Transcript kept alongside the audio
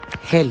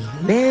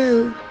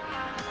Hello.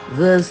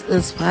 This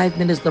is 5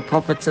 Minutes the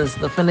Prophetess,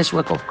 the finished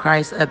work of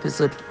Christ,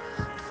 episode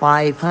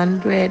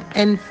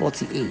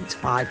 548,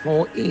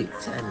 548.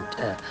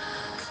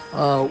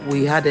 And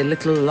we had a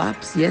little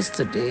lapse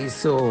yesterday,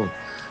 so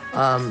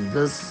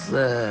this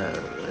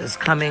is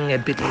coming a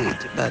bit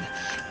late, but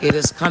it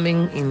is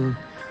coming in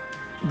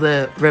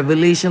the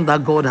revelation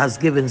that God has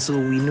given, so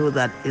we know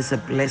that it's a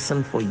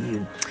blessing for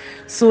you.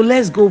 So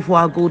let's go for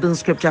our golden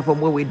scripture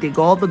from where we dig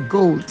all the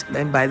gold.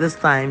 And by this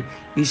time,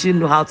 you should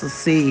know how to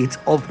say it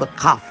off the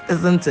cuff,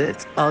 isn't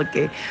it?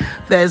 Okay.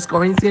 First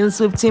Corinthians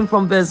 15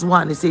 from verse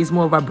 1. It says,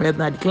 "Moreover,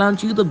 brethren, I declare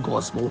unto you the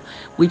gospel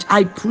which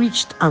I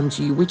preached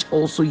unto you, which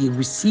also ye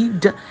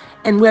received,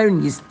 and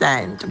wherein ye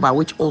stand, by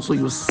which also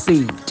you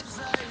saved."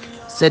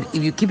 Said,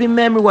 "If you keep in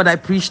memory what I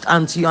preached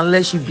unto you,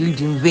 unless you believed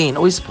in vain."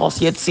 Always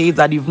pause yet say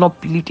that you've not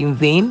believed in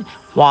vain.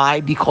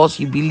 Why? Because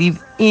you believe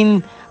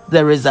in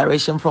the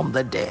resurrection from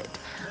the dead.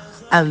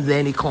 And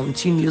then it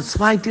continues,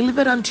 "For I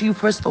delivered unto you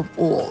first of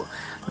all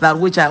that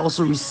which I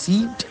also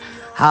received,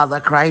 how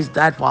that Christ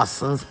died for our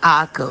sins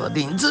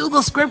according to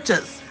the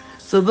scriptures."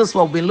 So this is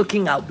what we're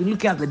looking at. We're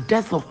looking at the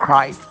death of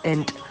Christ,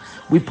 and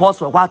we pause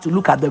for a while to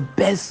look at the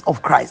birth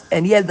of Christ.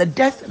 And yet the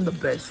death and the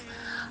birth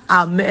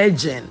are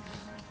merging,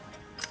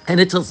 and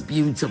it was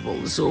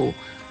beautiful. So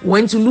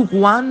went to Luke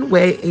 1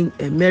 where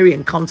Mary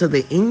encountered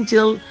the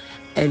angel,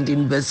 and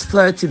in verse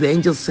 30 the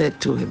angel said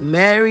to him,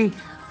 "Mary,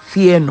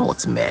 fear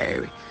not,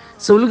 Mary."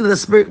 So look at the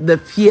spirit, the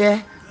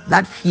fear,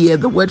 that fear,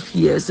 the word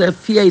fear. So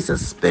fear is a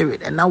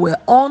spirit, and now we're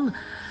on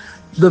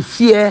the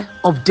fear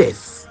of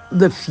death.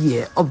 The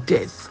fear of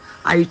death.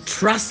 I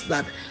trust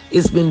that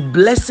it's been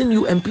blessing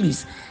you, and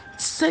please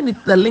send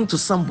the link to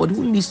somebody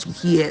who needs to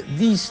hear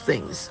these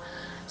things.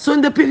 So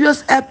in the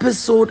previous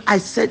episode, I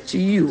said to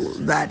you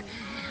that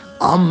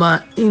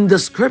in the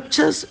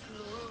scriptures,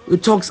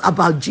 it talks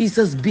about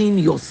Jesus being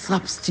your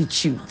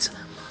substitute.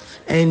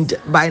 And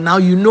by now,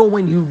 you know,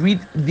 when you read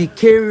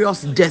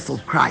vicarious death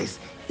of Christ,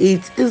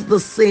 it is the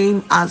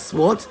same as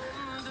what?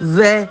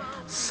 The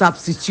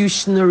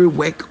substitutionary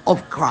work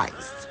of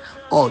Christ.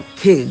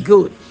 Okay,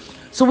 good.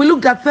 So we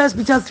looked at 1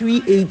 Peter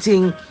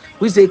 3:18,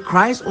 which say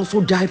Christ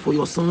also died for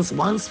your sins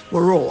once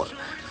for all,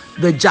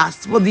 the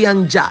just for the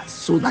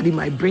unjust, so that he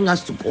might bring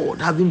us to God,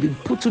 having been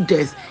put to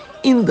death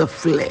in the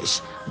flesh,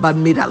 but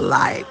made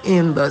alive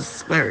in the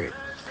spirit.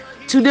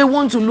 Today, I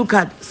want to look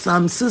at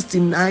Psalm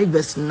 69,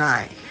 verse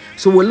 9.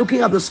 So we're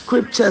looking at the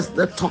scriptures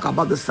that talk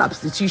about the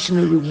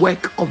substitutionary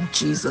work of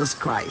Jesus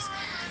Christ.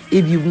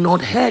 If you've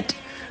not heard,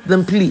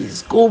 then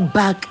please go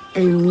back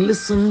and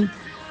listen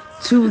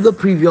to the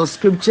previous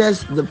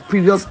scriptures, the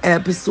previous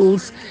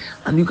episodes,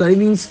 and you can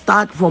even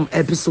start from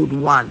episode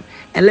 1.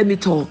 And let me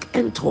talk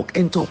and talk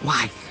and talk.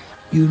 Why?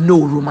 You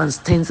know, Romans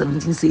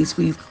 10:17 says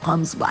faith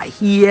comes by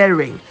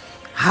hearing.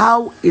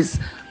 How is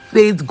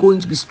faith going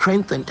to be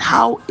strengthened?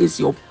 How is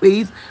your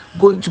faith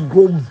going to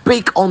grow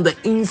big on the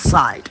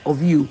inside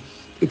of you?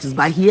 It is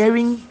by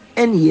hearing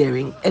and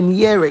hearing and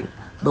hearing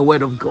the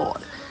word of God.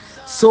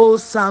 So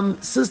Psalm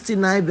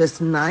 69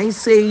 verse 9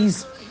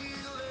 says,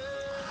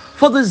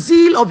 "For the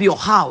zeal of your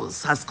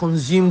house has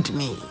consumed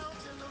me."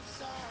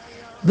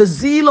 The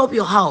zeal of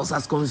your house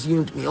has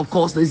consumed me. Of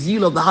course, the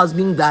zeal of the house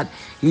being that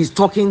he's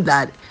talking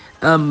that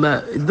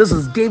this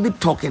is David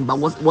talking, but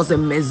was a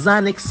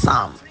messianic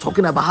psalm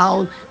talking about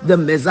how the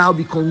Messiah will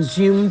be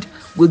consumed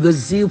with the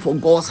zeal for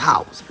God's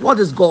house. What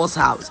is God's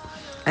house?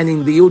 And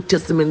in the Old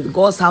Testament,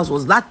 God's house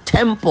was that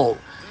temple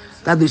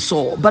that they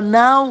saw. But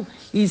now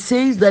he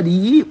says that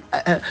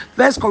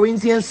First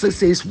Corinthians 6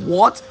 says,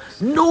 "What?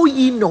 Know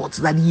ye not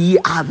that ye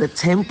are the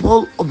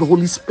temple of the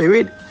Holy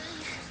Spirit?"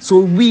 So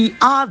we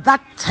are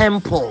that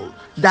temple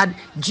that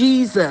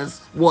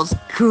Jesus was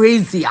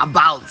crazy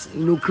about.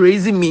 You know,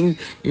 crazy means,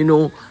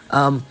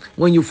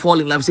 when you fall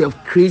in love, say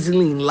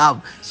crazily in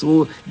love.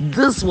 So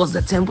this was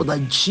the temple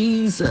that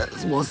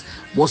Jesus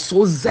was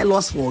so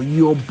zealous for.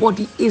 Your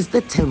body is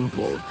the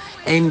temple.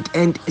 And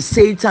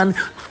Satan,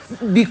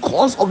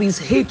 because of his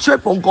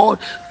hatred for God,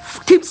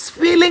 keeps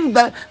filling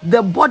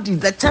the body,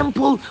 the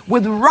temple,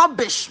 with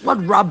rubbish.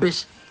 What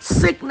rubbish?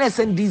 Sickness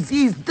and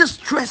disease,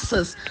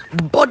 distresses,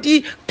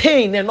 body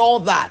pain, and all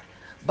that.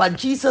 But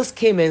Jesus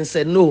came and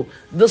said, "No,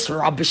 this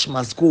rubbish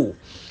must go."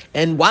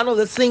 And one of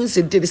the things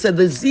he did, he said,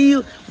 the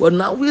zeal, well,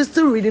 now we're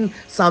still reading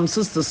Psalm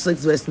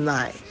 66, verse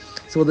 9.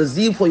 So the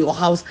zeal for your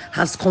house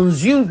has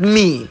consumed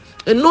me.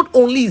 And not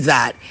only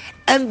that,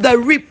 and the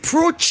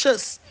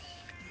reproaches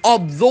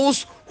of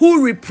those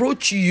who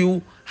reproach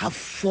you have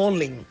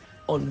fallen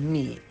on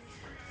me.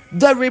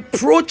 The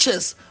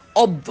reproaches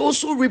of those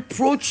who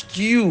reproached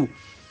you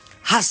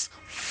has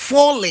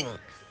fallen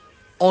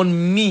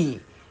on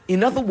me.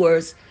 In other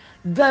words,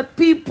 the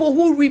people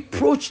who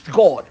reproached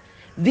God,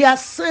 their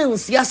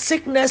sins, their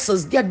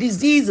sicknesses, their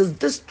diseases,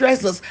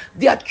 distresses,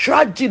 their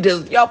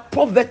tragedies, their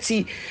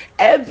poverty,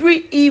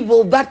 every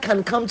evil that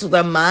can come to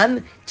the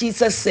man,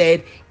 Jesus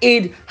said,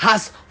 it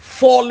has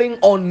fallen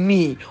on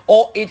me,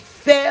 or it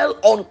fell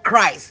on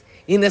Christ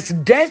in his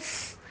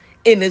death,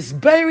 in his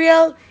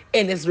burial,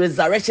 in his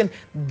resurrection.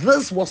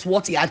 This was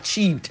what he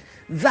achieved.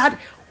 That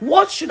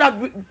What should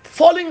have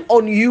fallen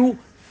on you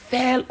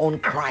fell on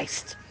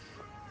Christ.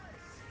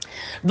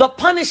 The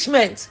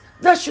punishment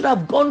that should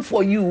have gone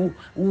for you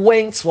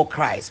went for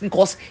Christ,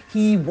 because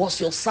he was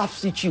your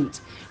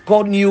substitute.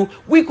 God knew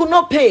we could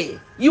not pay.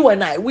 You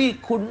and I, we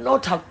could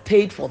not have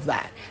paid for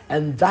that.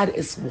 And that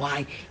is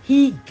why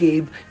he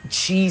gave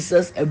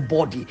Jesus a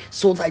body,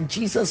 so that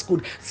Jesus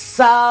could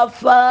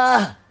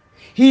suffer.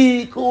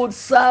 He could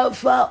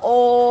suffer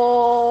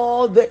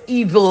all the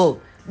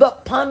evil, the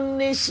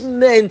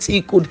punishment.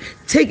 He could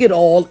take it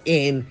all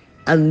in,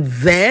 and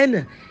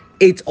then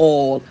it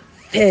all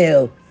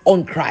fell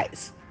on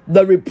Christ.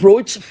 The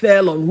reproach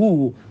fell on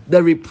who?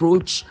 The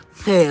reproach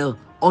fell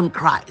on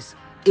Christ.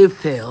 It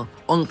fell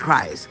on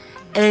Christ.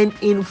 And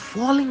in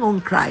falling on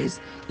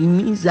Christ, it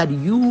means that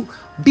you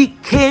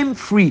became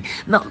free.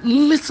 Now,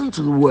 listen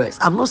to the words.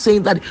 I'm not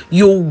saying that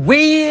you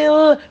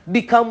will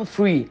become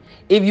free.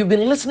 If you've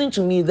been listening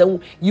to me,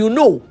 then you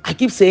know I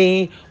keep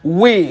saying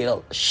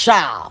will,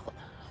 shall,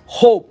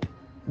 hope.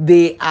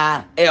 They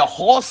are a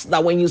horse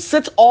that when you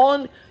sit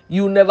on,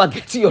 you never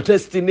get to your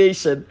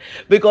destination.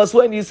 Because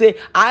when you say,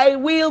 I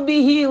will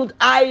be healed,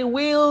 I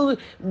will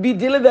be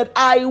delivered,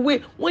 I will.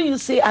 When you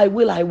say, I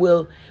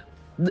will,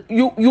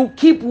 you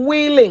keep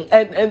wailing,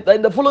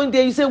 and the following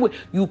day you say,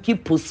 you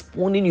keep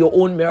postponing your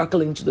own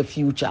miracle into the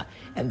future.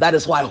 And that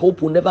is why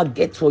hope will never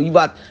get for you.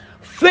 But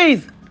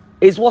faith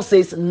is what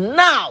says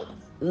now.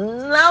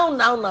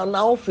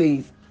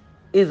 Faith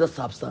is the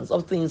substance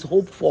of things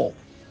hoped for.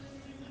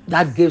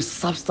 That gives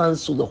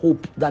substance to the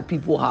hope that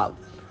people have.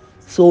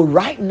 So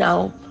right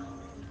now,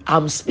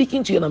 I'm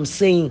speaking to you and I'm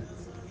saying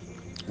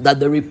that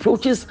the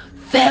reproaches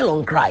fell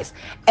on Christ.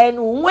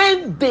 And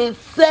when they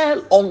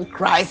fell on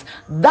Christ,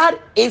 that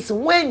is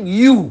when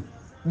you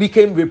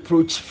became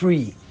reproach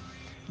free.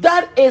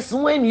 That is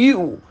when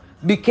you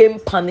became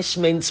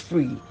punishment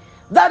free.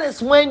 That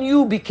is when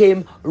you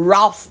became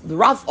wrath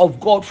of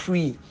God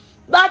free.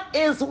 That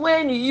is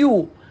when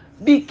you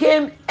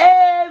became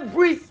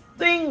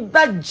everything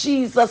that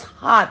Jesus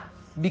had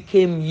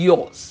became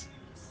yours.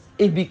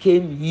 It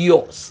became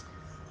yours.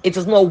 It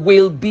is not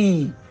will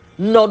be,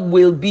 not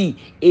will be.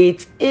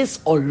 It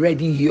is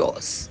already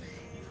yours.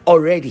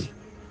 Already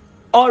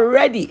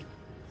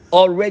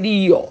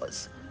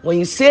yours. When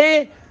you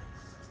say,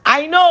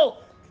 I know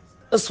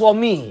it's for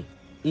me,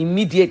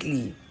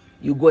 immediately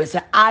you go and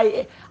say,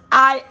 I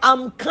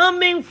am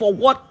coming for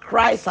what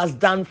Christ has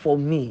done for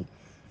me.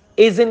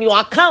 Is in your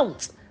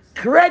account,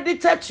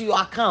 credited to your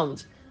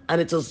account,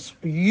 and it's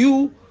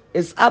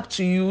up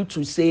to you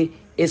to say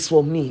it's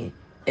for me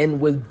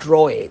and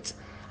withdraw it.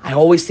 I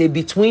always say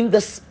between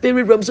the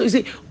spirit realm. So you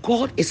see,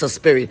 God is a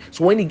spirit.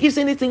 So when he gives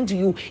anything to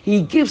you,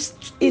 he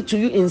gives it to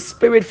you in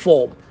spirit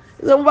form.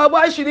 Then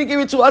why should he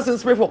give it to us in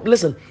spirit form?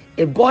 Listen,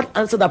 if God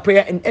answered that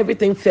prayer and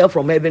everything fell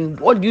from heaven,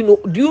 what do you know?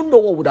 Do you know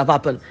what would have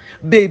happened?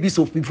 Babies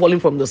will be falling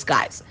from the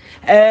skies.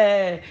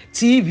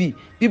 TV.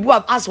 People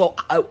have asked for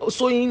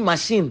sewing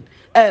machine.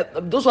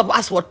 Those who have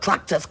asked for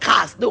tractors,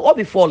 cars, they'll all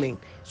be falling.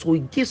 So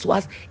he gives to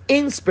us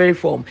in spirit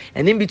form.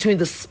 And in between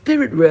the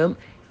spirit realm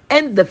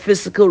and the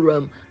physical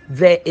realm,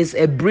 there is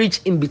a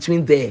bridge in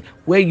between there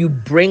where you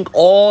bring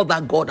all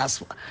that God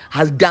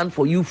has done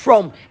for you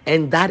from,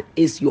 and that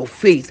is your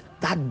faith.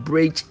 That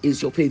bridge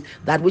is your faith,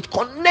 that which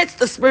connects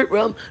the spirit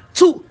realm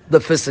to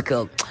the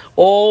physical.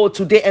 Oh,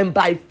 today, and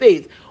by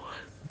faith,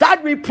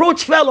 that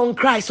reproach fell on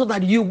Christ so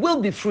that you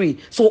will be free.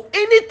 So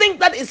anything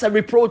that is a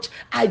reproach,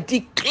 I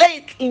declare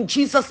it in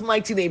Jesus'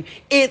 mighty name.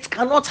 It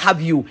cannot have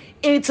you.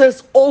 It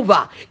is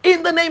over.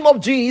 In the name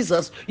of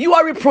Jesus, you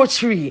are reproach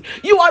free.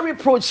 You are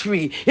reproach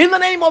free. In the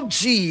name of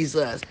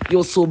Jesus,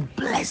 you're so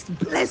blessed.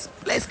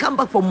 Come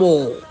back for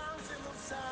more.